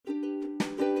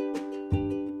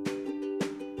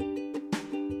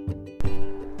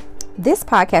This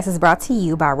podcast is brought to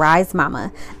you by Rise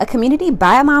Mama, a community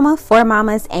by a mama for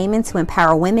mamas aiming to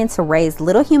empower women to raise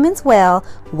little humans well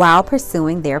while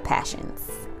pursuing their passions.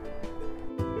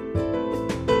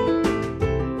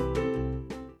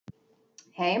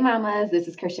 Hey mamas, this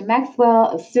is Christian Maxwell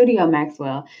of Studio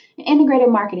Maxwell, an integrated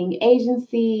marketing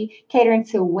agency catering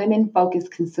to women-focused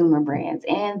consumer brands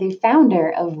and the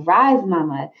founder of Rise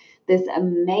Mama, this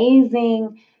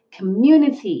amazing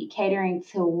community catering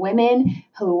to women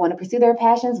who want to pursue their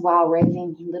passions while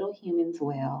raising little humans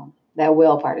well. That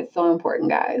well part is so important,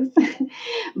 guys.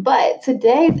 But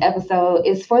today's episode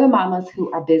is for the mamas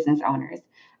who are business owners.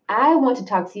 I want to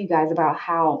talk to you guys about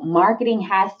how marketing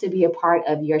has to be a part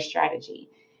of your strategy.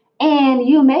 And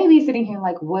you may be sitting here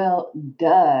like, well,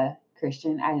 duh,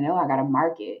 Christian, I know I got to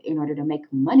market in order to make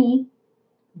money,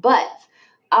 but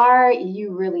are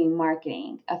you really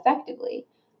marketing effectively?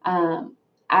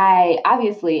 I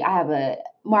have a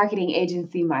marketing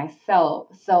agency myself,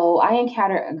 so I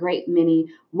encounter a great many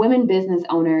women business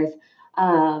owners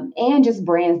and just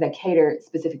brands that cater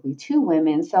specifically to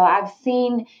women. So I've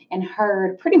seen and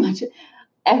heard pretty much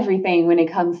everything when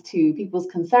it comes to people's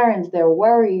concerns, their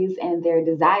worries, and their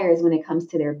desires when it comes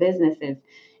to their businesses.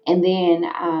 And then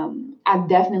I've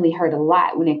definitely heard a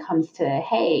lot when it comes to,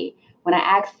 hey, when I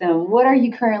ask them, what are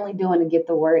you currently doing to get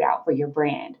the word out for your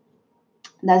brand?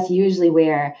 That's usually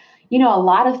where, a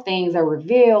lot of things are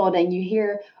revealed and you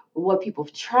hear what people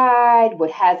have tried,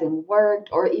 what hasn't worked,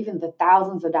 or even the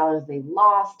thousands of dollars they've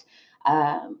lost.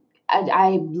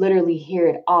 I literally hear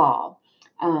it all.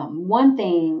 One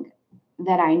thing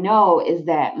that I know is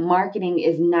that marketing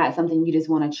is not something you just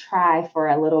want to try for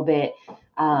a little bit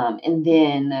and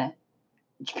then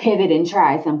pivot and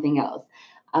try something else.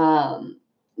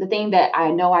 The thing that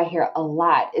I know I hear a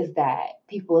lot is that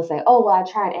people will say, oh, well, I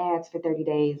tried ads for 30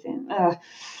 days and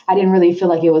I didn't really feel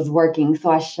like it was working, so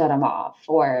I shut them off.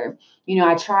 Or,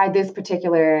 I tried this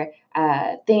particular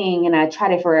thing and I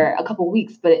tried it for a couple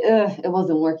weeks, but it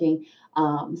wasn't working.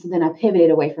 So then I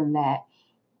pivoted away from that.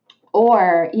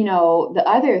 Or, the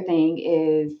other thing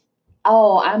is,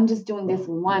 oh, I'm just doing this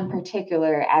one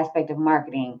particular aspect of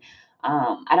marketing.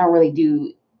 I don't really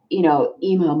do,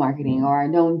 email marketing, or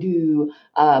I don't do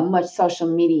much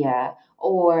social media,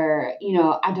 or,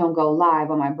 I don't go live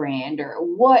on my brand, or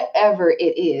whatever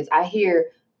it is. I hear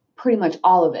pretty much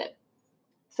all of it.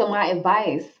 So my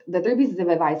advice, the 3 pieces of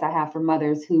advice I have for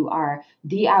mothers who are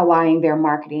DIYing their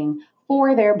marketing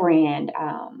for their brand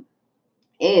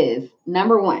is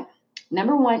number one.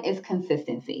 Number one is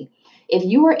consistency. If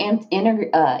you are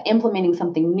implementing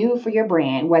something new for your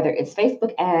brand, whether it's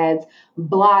Facebook ads,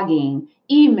 blogging,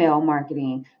 email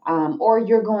marketing, or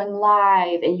you're going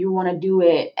live and you want to do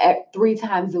it 3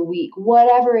 times a week,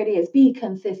 whatever it is, be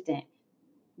consistent.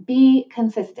 Be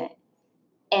consistent.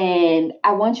 And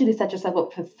I want you to set yourself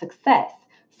up for success.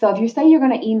 So if you say you're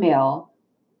going to email,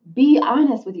 be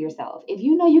honest with yourself. If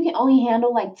you know you can only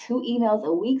handle like 2 emails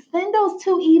a week, send those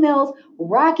 2 emails,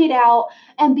 rock it out,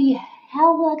 and be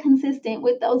hella consistent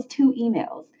with those 2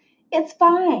 emails. It's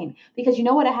fine, because you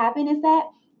know what happened is that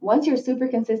once you're super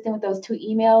consistent with those 2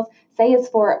 emails, say it's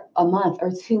for a month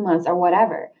or 2 months or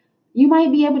whatever, you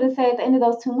might be able to say at the end of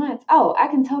those 2 months, oh, I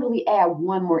can totally add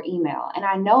 1 more email. And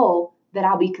I know that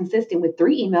I'll be consistent with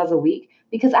 3 emails a week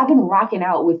because I've been rocking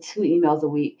out with 2 emails a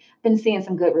week, been seeing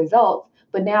some good results.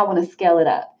 But now I want to scale it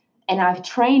up. And I've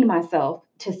trained myself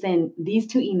to send these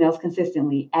 2 emails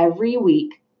consistently every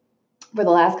week for the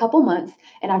last couple months,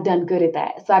 and I've done good at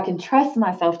that. So I can trust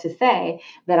myself to say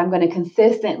that I'm going to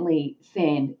consistently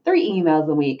send 3 emails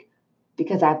a week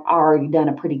because I've already done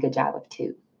a pretty good job of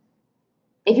 2.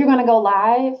 If you're going to go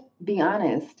live, be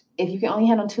honest. If you can only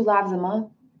handle 2 lives a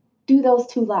month, do those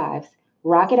 2 lives.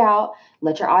 Rock it out.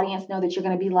 Let your audience know that you're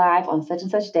going to be live on such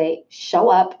and such date. Show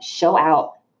up, show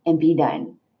out, and be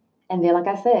done. And then, like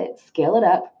I said, scale it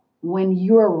up when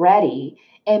you're ready.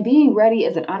 And being ready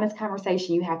is an honest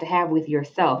conversation you have to have with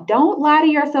yourself. Don't lie to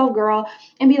yourself, girl,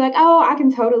 and be like, oh, I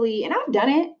can totally, and I've done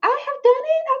it. I have done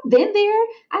it. I've been there.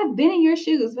 I've been in your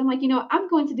shoes. Been like, I'm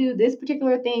going to do this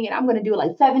particular thing and I'm going to do it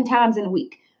like 7 times in a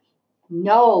week.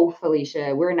 No,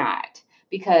 Felicia, we're not.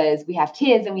 Because we have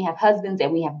kids and we have husbands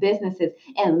and we have businesses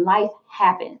and life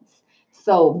happens.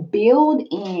 So build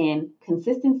in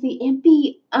consistency and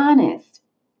be honest.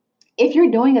 If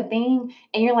you're doing a thing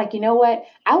and you're like, you know what,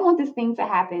 I want this thing to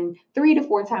happen 3 to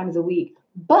 4 times a week,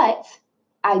 but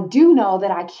I do know that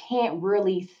I can't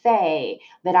really say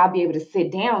that I'll be able to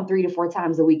sit down 3 to 4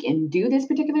 times a week and do this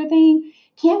particular thing.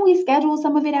 Can we schedule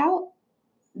some of it out?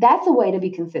 That's a way to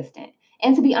be consistent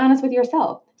and to be honest with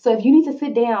yourself. So if you need to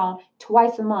sit down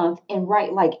twice a month and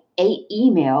write like 8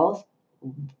 emails,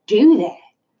 do that,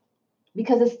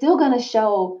 because it's still going to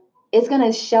show it's going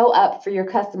to show up for your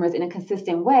customers in a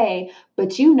consistent way,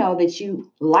 but you know that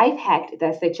you life hacked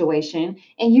that situation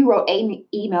and you wrote 8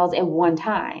 emails at one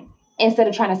time instead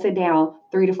of trying to sit down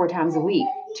 3 to 4 times a week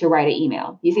to write an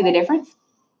email. You see the difference?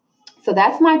 So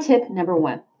that's my tip number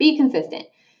 1. Be consistent.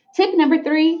 Tip number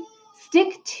 3,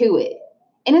 stick to it.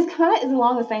 And it's kind of is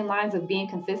along the same lines of being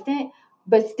consistent,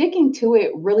 but sticking to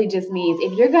it really just means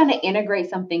if you're going to integrate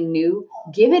something new,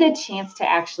 give it a chance to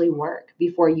actually work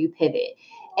before you pivot.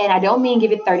 And I don't mean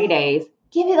give it 30 days,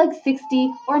 give it like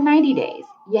 60 or 90 days.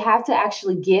 You have to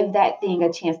actually give that thing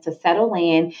a chance to settle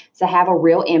in, to have a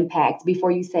real impact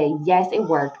before you say, yes, it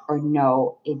worked, or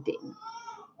no, it didn't.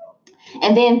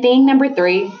 And then thing number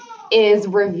 3 is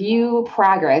review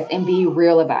progress and be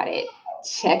real about it.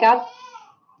 Check out.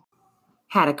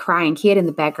 Had a crying kid in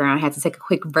the background. Had to take a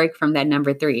quick break from that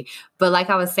number 3. But like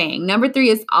I was saying, number 3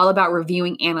 is all about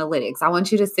reviewing analytics. I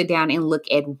want you to sit down and look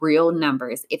at real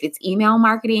numbers. If it's email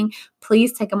marketing,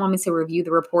 please take a moment to review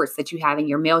the reports that you have in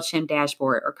your MailChimp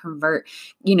dashboard or Convert.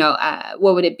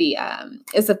 What would it be?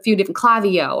 It's a few different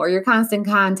Klaviyo or your Constant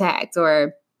Contact,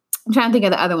 or I'm trying to think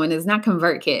of the other one. It's not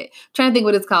ConvertKit. I'm trying to think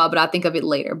what it's called, but I'll think of it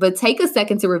later. But take a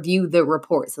second to review the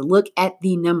reports. Look at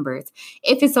the numbers.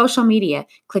 If it's social media,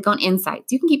 click on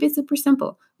Insights. You can keep it super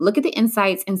simple. Look at the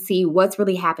insights and see what's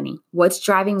really happening. What's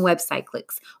driving website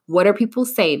clicks? What are people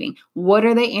saving? What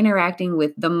are they interacting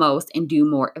with the most? And do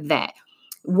more of that.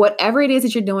 Whatever it is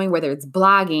that you're doing, whether it's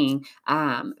blogging,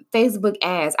 Facebook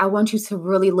ads, I want you to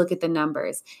really look at the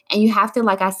numbers. And you have to,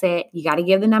 like I said, you got to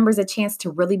give the numbers a chance to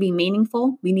really be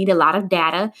meaningful. We need a lot of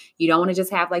data. You don't want to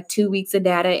just have like 2 weeks of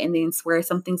data and then swear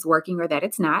something's working or that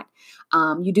it's not.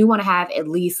 You do want to have at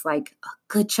least like a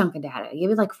good chunk of data. Give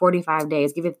it like 45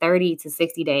 days, give it 30 to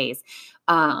 60 days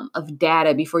of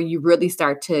data before you really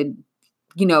start to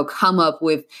come up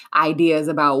with ideas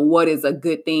about what is a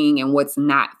good thing and what's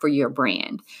not for your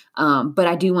brand. But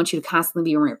I do want you to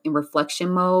constantly be in reflection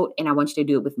mode, and I want you to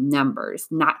do it with numbers,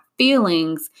 not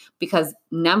feelings, because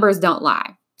numbers don't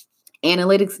lie.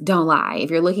 Analytics don't lie. If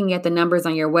you're looking at the numbers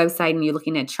on your website and you're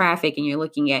looking at traffic and you're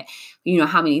looking at,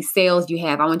 how many sales you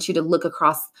have, I want you to look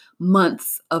across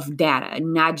months of data,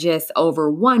 not just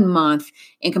over 1 month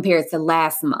and compare it to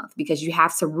last month, because you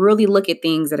have to really look at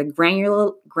things at a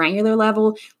granular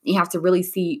level. You have to really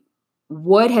see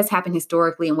what has happened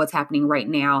historically and what's happening right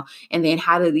now. And then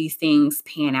how do these things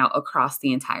pan out across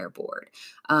the entire board?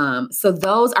 So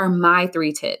those are my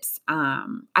 3 tips. I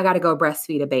got to go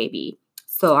breastfeed a baby,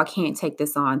 so I can't take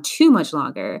this on too much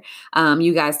longer.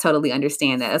 You guys totally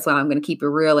understand that. That's why I'm going to keep it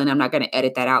real, and I'm not going to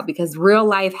edit that out, because real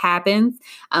life happens.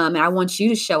 And I want you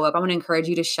to show up. I want to encourage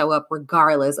you to show up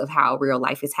regardless of how real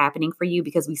life is happening for you,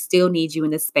 because we still need you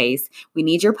in this space. We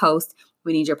need your post.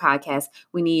 We need your podcast.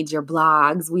 We need your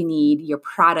blogs. We need your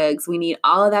products. We need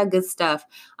all of that good stuff.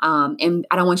 And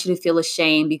I don't want you to feel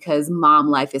ashamed because mom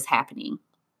life is happening.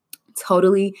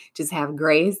 Totally just have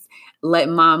grace. Let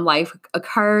mom life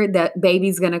occur. That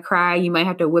baby's going to cry. You might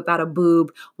have to whip out a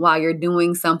boob while you're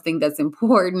doing something that's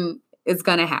important. It's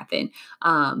going to happen.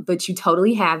 But you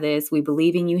totally have this. We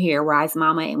believe in you here, Rise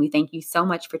Mama, and we thank you so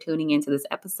much for tuning into this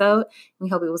episode. We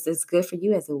hope it was as good for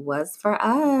you as it was for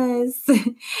us.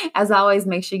 As always,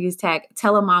 make sure you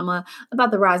tell a mama about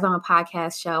the Rise Mama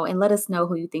podcast show, and let us know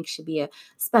who you think should be a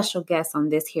special guest on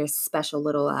this here special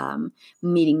little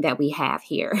meeting that we have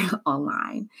here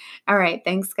online. All right.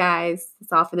 Thanks, guys.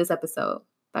 That's all for this episode.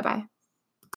 Bye-bye.